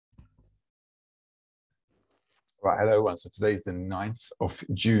Right, hello everyone. So today is the 9th of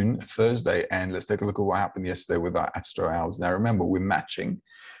June, Thursday, and let's take a look at what happened yesterday with our Astro hours. Now remember, we're matching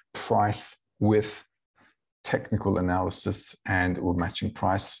price with technical analysis, and we're matching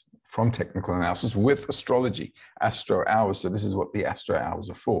price from technical analysis with astrology, Astro hours. So this is what the Astro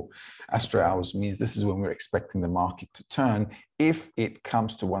hours are for. Astro hours means this is when we're expecting the market to turn if it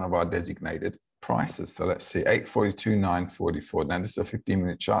comes to one of our designated prices. So let's see, 842, 944. Now this is a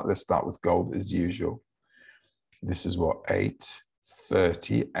 15-minute chart. Let's start with gold as usual. This is what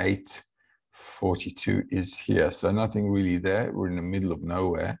 830, 842 is here. So nothing really there. We're in the middle of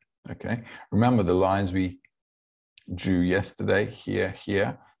nowhere. Okay. Remember the lines we drew yesterday, here,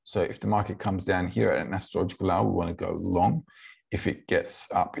 here. So if the market comes down here at an astrological hour, we want to go long. If it gets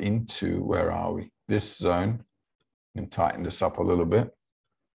up into, where are we? This zone, and tighten this up a little bit.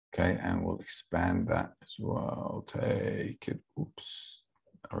 Okay. And we'll expand that as well. Take it, oops,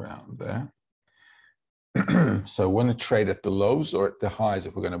 around there. So we want to trade at the lows or at the highs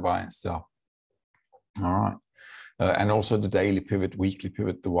if we're going to buy and sell. All right. And also the daily pivot, weekly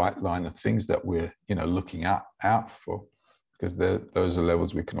pivot, the white line are things that we're, looking out for, because those are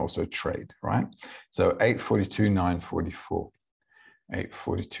levels we can also trade, right? So 842, 944,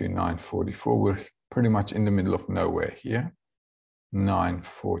 842, 944. We're pretty much in the middle of nowhere here.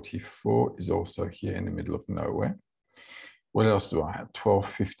 944 is also here in the middle of nowhere. What else do I have?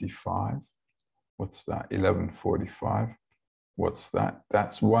 1255. What's that? 1145. What's that?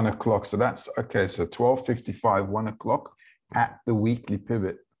 That's 1 o'clock. So that's okay. So 1255, 1 o'clock at the weekly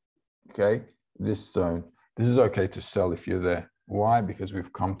pivot. Okay. This zone. This is okay to sell if you're there. Why? Because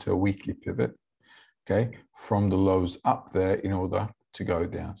we've come to a weekly pivot. Okay. From the lows up there in order to go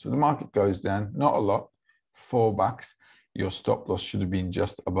down. So the market goes down, not a lot, $4. Your stop loss should have been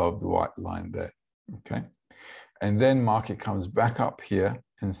just above the white line there. Okay. And then market comes back up here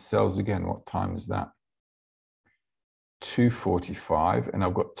and sells again. What time is that? 2:45, and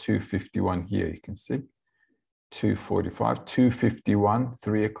I've got 2:51 here. You can see 2:45, 2:51,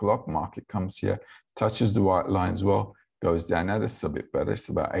 3 o'clock. Market comes here, touches the white line as well, goes down. Now this is a bit better. It's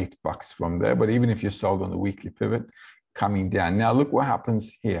about $8 from there. But even if you're sold on the weekly pivot, coming down. Now look what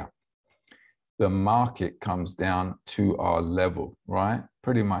happens here. The market comes down to our level, right?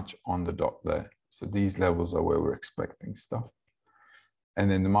 Pretty much on the dot there. So these levels are where we're expecting stuff. And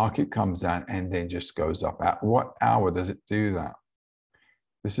then the market comes down and then just goes up. At what hour does it do that?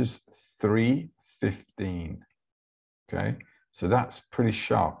 This is 3:15. Okay. So that's pretty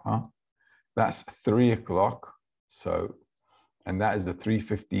sharp, huh? That's 3 o'clock. So, and that is the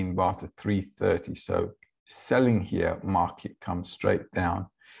 3:15 bar to 3:30. So selling here, market comes straight down,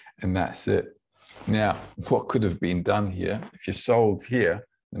 and that's it. Now, what could have been done here? If you sold here,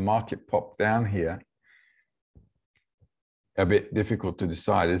 the market popped down here. A bit difficult to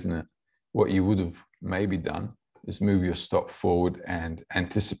decide, isn't it? What you would have maybe done is move your stop forward and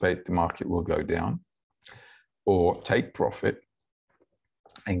anticipate the market will go down, or take profit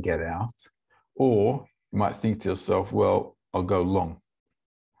and get out. Or you might think to yourself, well, I'll go long,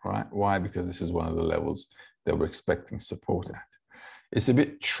 right? Why? Because this is one of the levels that we're expecting support at. It's a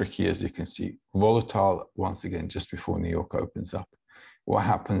bit tricky, as you can see. Volatile, once again, just before New York opens up. What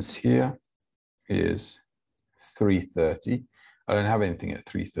happens here is 3:30. I don't have anything at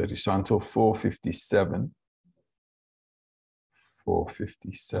 3:30. So until 4:57,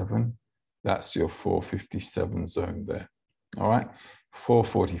 4:57, that's your 4:57 zone there. All right.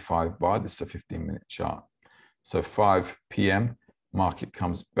 4:45 bar, this is a 15-minute chart. So 5 p.m., market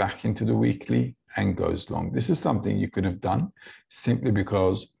comes back into the weekly and goes long. This is something you could have done simply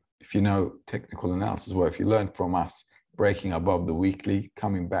because if you know technical analysis, well, if you learn from us, breaking above the weekly,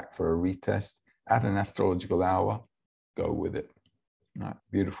 coming back for a retest at an astrological hour, go with it. All right,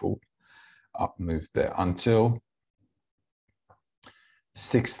 beautiful up move there until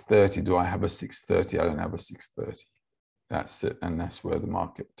 6:30. Do I have a 6:30? I don't have a 6:30. That's it. And that's where the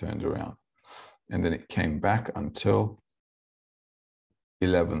market turned around. And then it came back until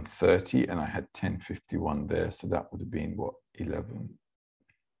 11:30, and I had 10:51 there. So that would have been what?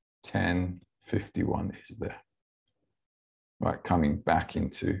 10:51 is there. Right, coming back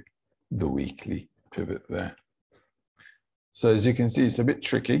into the weekly pivot there. So as you can see, it's a bit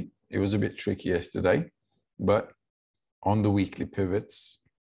tricky. It was a bit tricky yesterday, but on the weekly pivots,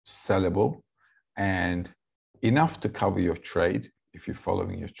 sellable and enough to cover your trade if you're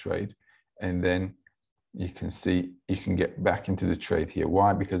following your trade. And then you can see you can get back into the trade here.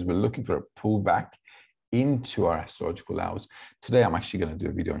 Why? Because we're looking for a pullback into our astrological hours. Today, I'm actually going to do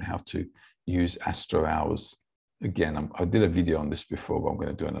a video on how to use Astro hours. Again, I did a video on this before, but I'm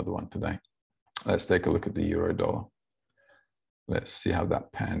going to do another one today. Let's take a look at the euro dollar. Let's see how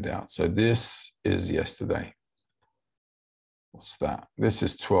that panned out. So this is yesterday. what's that? This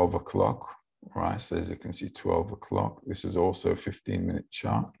is 12 o'clock, right? So as you can see, 12 o'clock. This is also a 15-minute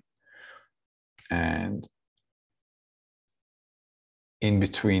chart. And in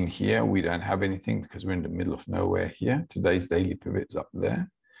between here, we don't have anything because we're in the middle of nowhere here. Today's daily pivot is up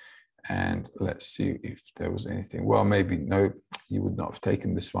there. And let's see if there was anything. Well, maybe no, you would not have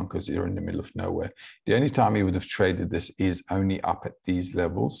taken this one because you're in the middle of nowhere. The only time you would have traded this is only up at these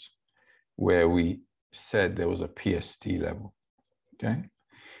levels where we said there was a PST level, okay?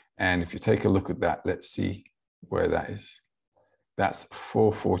 And if you take a look at that, let's see where that is. That's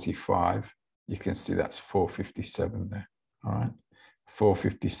 445. You can see that's 457 there, all right?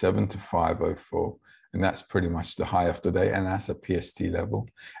 457 to 504. And that's pretty much the high of the day. And that's a PST level.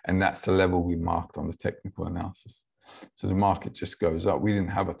 And that's the level we marked on the technical analysis. So the market just goes up. We didn't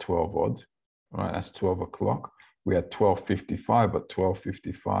have a 12 odd, right? That's 12 o'clock. We had 1255, but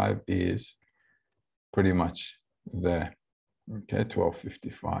 1255 is pretty much there. Okay,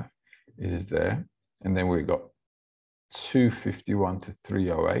 1255 is there. And then we got 251 to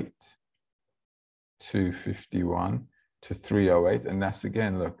 308. 251 to 308. And that's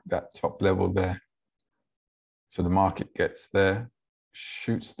again, look, that top level there. So the market gets there,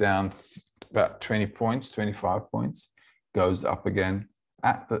 shoots down about 20 points, 25 points, goes up again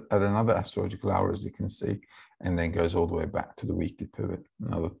at another astrological hour, as you can see, and then goes all the way back to the weekly pivot,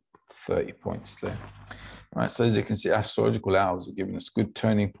 another 30 points there. All right, so as you can see, astrological hours are giving us good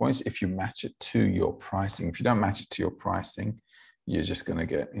turning points if you match it to your pricing. If you don't match it to your pricing, you're just going to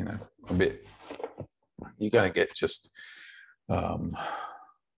get, you know, a bit, you're going to get just,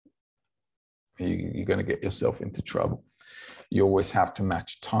 you're going to get yourself into trouble. You always have to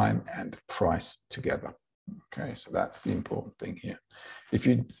match time and price together. Okay, so that's the important thing here. If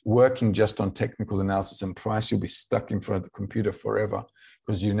you're working just on technical analysis and price, you'll be stuck in front of the computer forever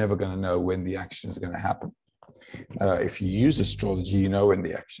because you're never going to know when the action is going to happen. If you use astrology, you know when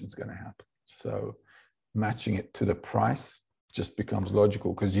the action is going to happen. So matching it to the price just becomes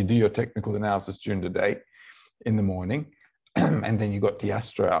logical because you do your technical analysis during the day in the morning, and then you got the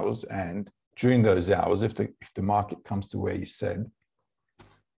Astro hours, and during those hours, if the market comes to where you said,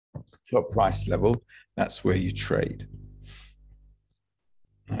 to a price level, that's where you trade.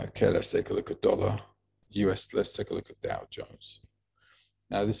 Okay, let's take a look at dollar US. Let's take a look at Dow Jones.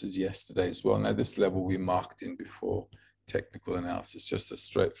 Now, this is yesterday as well. Now, this level we marked in before technical analysis, just a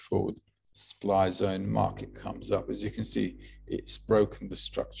straightforward supply zone. Market comes up. As you can see, it's broken the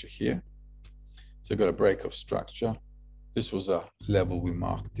structure here. So got a break of structure. This was a level we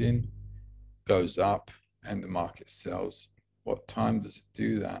marked in. Goes up and the market sells. What time does it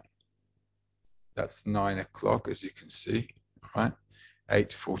do that? That's 9 o'clock, as you can see, right?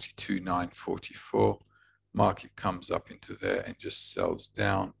 8:42, 9:44. Market comes up into there and just sells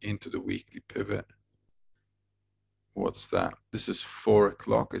down into the weekly pivot. What's that? This is 4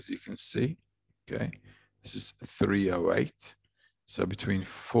 o'clock, as you can see. Okay, this is 3:08. So between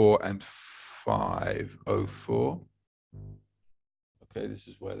 4 and 5:04. Okay, this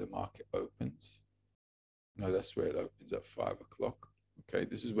is where the market opens. No, that's where it opens at 5 o'clock. Okay,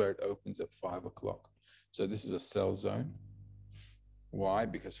 this is where it opens at 5 o'clock. So this is a sell zone. Why?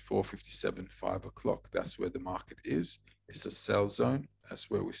 Because 4:57, 5 o'clock, that's where the market is. It's a sell zone. That's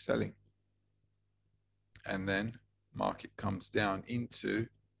where we're selling. And then market comes down into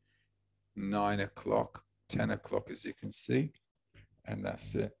 9 o'clock, 10 o'clock, as you can see. And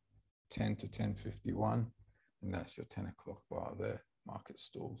that's it, 10 to 10:51. And that's your 10 o'clock bar there. Market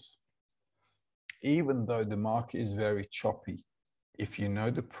stalls. Even though the market is very choppy, if you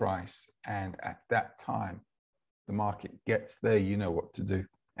know the price and at that time the market gets there, you know what to do.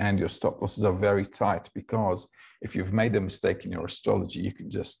 And your stop losses are very tight, because if you've made a mistake in your astrology, you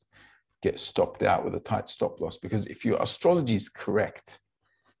can just get stopped out with a tight stop loss. Because if your astrology is correct,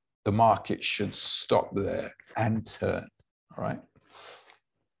 the market should stop there and turn, all right?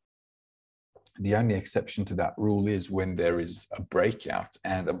 The only exception to that rule is when there is a breakout,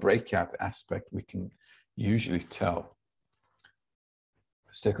 and a breakout aspect we can usually tell.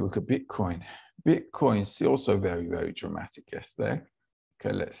 Let's take a look at Bitcoin. Bitcoin, see, also very, very dramatic yesterday.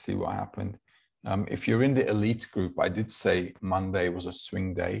 Okay, let's see what happened. If you're in the elite group, I did say Monday was a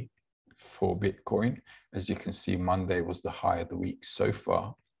swing day for Bitcoin. As you can see, Monday was the high of the week so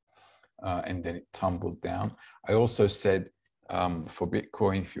far, and then it tumbled down. I also said for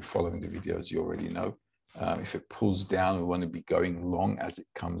Bitcoin, if you're following the videos, you already know, if it pulls down, we want to be going long as it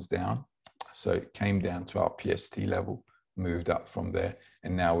comes down. So it came down to our PST level, moved up from there,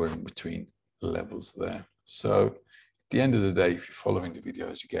 and now we're in between levels there. So at the end of the day, if you're following the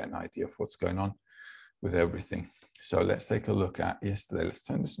videos, you get an idea of what's going on with everything. So let's take a look at yesterday. Let's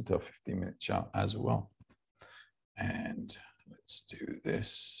turn this into a 15-minute chart as well. And let's do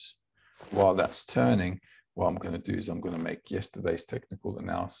this. While that's turning, what I'm going to do is I'm going to make yesterday's technical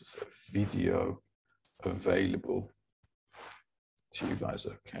analysis video available to you guys.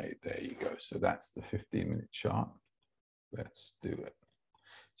 Okay, there you go. So that's the 15-minute chart. Let's do it.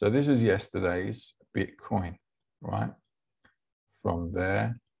 So this is yesterday's Bitcoin, right? From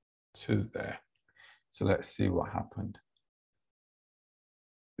there to there. So let's see what happened.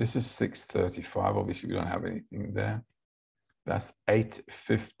 This is 635. Obviously, we don't have anything there. That's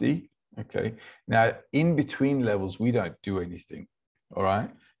 850. Okay. Now, in between levels, we don't do anything. All right.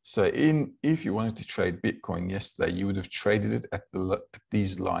 So if you wanted to trade Bitcoin yesterday, you would have traded it at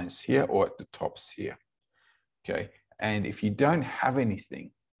these lines here or at the tops here. Okay. And if you don't have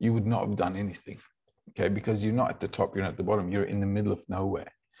anything, you would not have done anything. Okay. Because you're not at the top, you're not at the bottom, you're in the middle of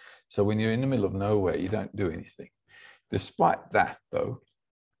nowhere. So when you're in the middle of nowhere, you don't do anything. Despite that, though,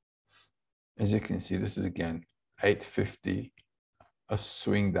 as you can see, this is again 850, a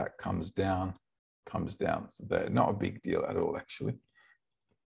swing that comes down. So they're not a big deal at all, actually.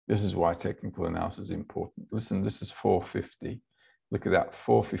 This is why technical analysis is important. Listen, this is 450. Look at that,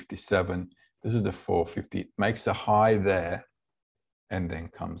 457. This is the 450. It makes a high there and then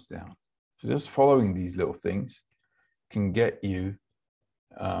comes down. So just following these little things can get you,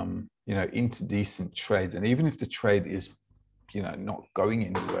 you know, into decent trades. And even if the trade is, you know, not going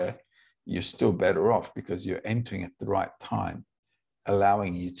anywhere, you're still better off because you're entering at the right time,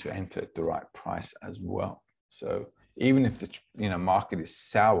 allowing you to enter at the right price as well. So even if the market is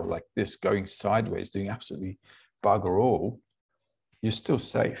sour like this, going sideways, doing absolutely bugger all, you're still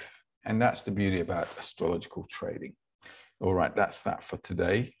safe. And that's the beauty about astrological trading. All right, that's that for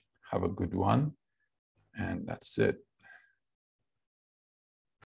today. Have a good one. And that's it.